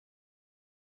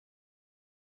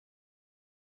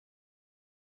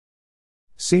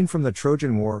Seen from the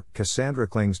Trojan War, Cassandra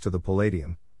clings to the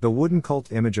Palladium, the wooden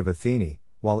cult image of Athene,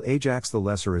 while Ajax the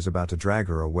Lesser is about to drag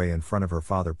her away in front of her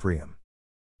father Priam.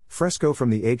 Fresco from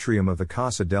the atrium of the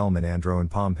Casa del Menandro in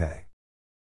Pompeii.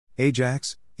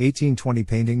 Ajax, 1820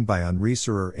 painting by Henri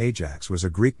Serrur. Ajax was a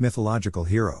Greek mythological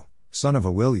hero, son of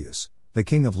Oileus, the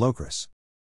king of Locris.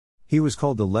 He was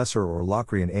called the Lesser or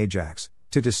Locrian Ajax,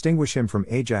 to distinguish him from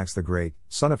Ajax the Great,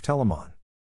 son of Telamon.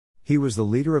 He was the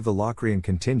leader of the Locrian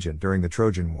contingent during the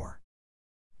Trojan War.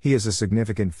 He is a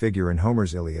significant figure in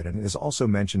Homer's Iliad and is also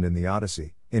mentioned in the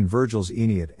Odyssey, in Virgil's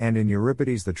Aeneid and in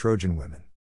Euripides' The Trojan Women.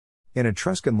 In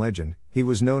Etruscan legend, he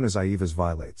was known as Aeneas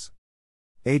Violates.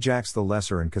 Ajax the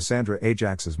Lesser and Cassandra.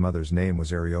 Ajax's mother's name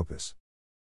was Euripides.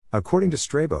 According to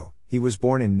Strabo, he was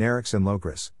born in Neryx in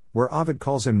Locris, where Ovid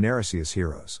calls him Nereus'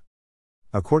 heroes.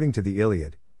 According to the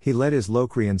Iliad, he led his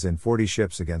Locrians in 40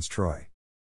 ships against Troy.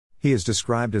 He is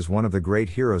described as one of the great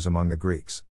heroes among the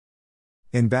Greeks.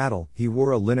 In battle, he wore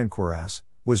a linen cuirass,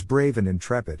 was brave and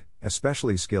intrepid,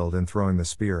 especially skilled in throwing the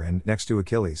spear and, next to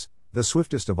Achilles, the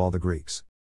swiftest of all the Greeks.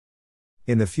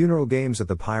 In the funeral games at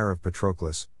the pyre of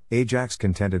Patroclus, Ajax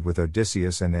contended with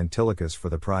Odysseus and Antilochus for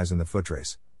the prize in the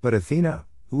footrace, but Athena,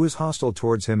 who was hostile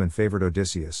towards him and favored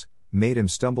Odysseus, made him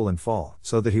stumble and fall,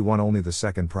 so that he won only the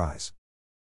second prize.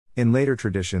 In later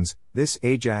traditions, this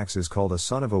Ajax is called a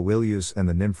son of Oileus and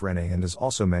the nymph Aeneid and is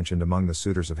also mentioned among the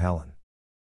suitors of Helen.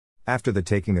 After the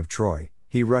taking of Troy,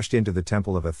 he rushed into the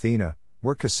temple of Athena,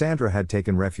 where Cassandra had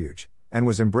taken refuge, and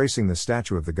was embracing the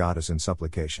statue of the goddess in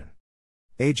supplication.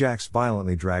 Ajax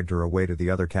violently dragged her away to the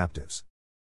other captives.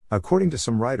 According to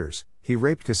some writers, he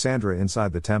raped Cassandra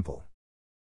inside the temple.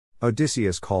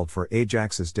 Odysseus called for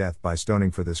Ajax's death by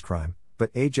stoning for this crime, but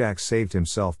Ajax saved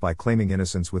himself by claiming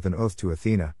innocence with an oath to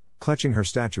Athena, clutching her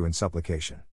statue in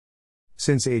supplication.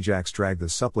 Since Ajax dragged the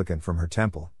supplicant from her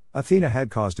temple, Athena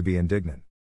had cause to be indignant.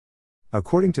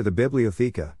 According to the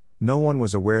Bibliotheca, no one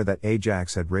was aware that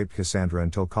Ajax had raped Cassandra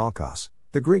until Calchas,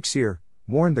 the Greek seer,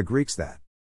 warned the Greeks that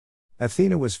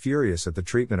Athena was furious at the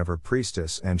treatment of her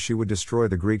priestess and she would destroy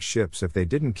the Greek ships if they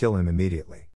didn't kill him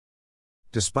immediately.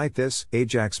 Despite this,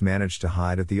 Ajax managed to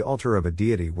hide at the altar of a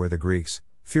deity where the Greeks,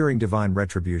 fearing divine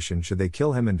retribution should they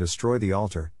kill him and destroy the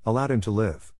altar, allowed him to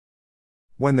live.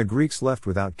 When the Greeks left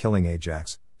without killing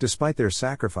Ajax, despite their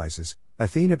sacrifices,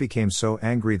 Athena became so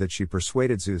angry that she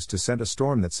persuaded Zeus to send a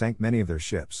storm that sank many of their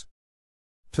ships.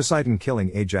 Poseidon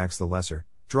killing Ajax the Lesser,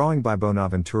 drawing by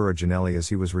Bonaventura Ginelli as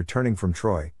he was returning from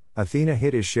Troy, Athena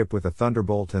hit his ship with a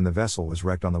thunderbolt and the vessel was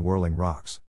wrecked on the whirling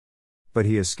rocks. But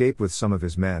he escaped with some of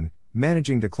his men,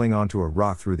 managing to cling onto a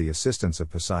rock through the assistance of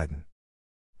Poseidon.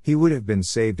 He would have been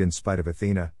saved in spite of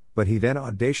Athena, but he then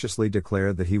audaciously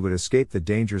declared that he would escape the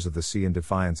dangers of the sea in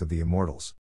defiance of the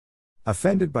immortals.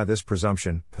 Offended by this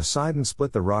presumption, Poseidon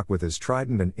split the rock with his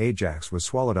trident and Ajax was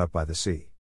swallowed up by the sea.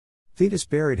 Thetis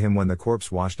buried him when the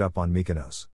corpse washed up on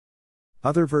Mykonos.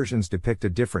 Other versions depict a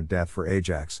different death for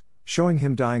Ajax, showing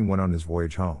him dying when on his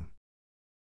voyage home.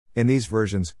 In these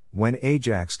versions, when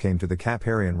Ajax came to the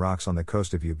Caparian rocks on the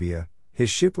coast of Euboea, his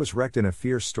ship was wrecked in a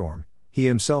fierce storm. He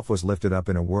himself was lifted up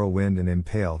in a whirlwind and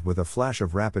impaled with a flash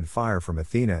of rapid fire from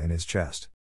Athena in his chest.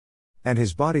 And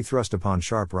his body thrust upon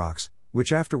sharp rocks,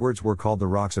 which afterwards were called the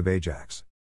rocks of Ajax.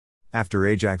 After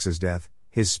Ajax's death,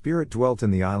 his spirit dwelt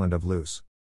in the island of Lus.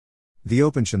 The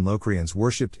Opentian Locrians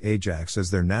worshipped Ajax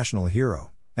as their national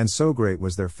hero, and so great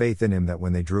was their faith in him that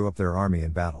when they drew up their army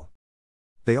in battle,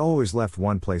 they always left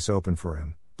one place open for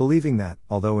him, believing that,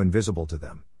 although invisible to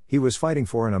them, he was fighting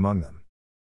for and among them.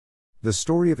 The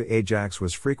story of Ajax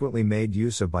was frequently made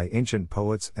use of by ancient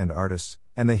poets and artists,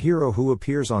 and the hero who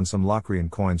appears on some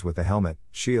Locrian coins with the helmet,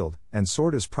 shield, and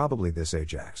sword is probably this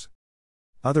Ajax.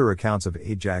 Other accounts of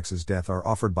Ajax's death are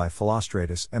offered by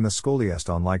Philostratus and the Scholiast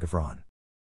on Lycophron.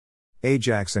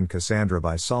 Ajax and Cassandra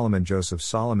by Solomon Joseph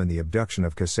Solomon. The abduction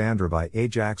of Cassandra by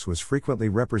Ajax was frequently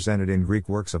represented in Greek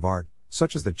works of art,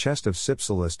 such as the chest of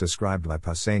Cypselus described by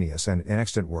Pausanias and in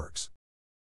extant works.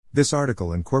 This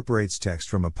article incorporates text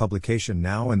from a publication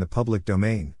now in the public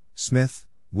domain, Smith,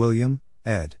 William,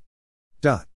 ed.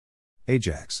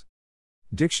 Ajax.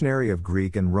 Dictionary of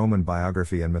Greek and Roman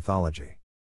Biography and Mythology.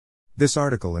 This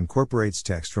article incorporates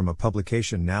text from a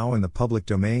publication now in the public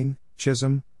domain,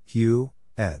 Chisholm, Hugh,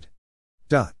 ed.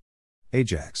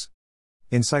 Ajax.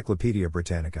 Encyclopaedia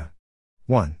Britannica.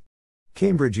 1.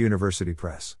 Cambridge University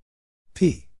Press.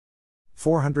 p.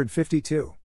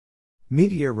 452.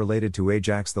 Media related to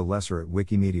Ajax the Lesser at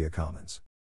Wikimedia Commons.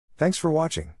 Thanks for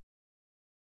watching.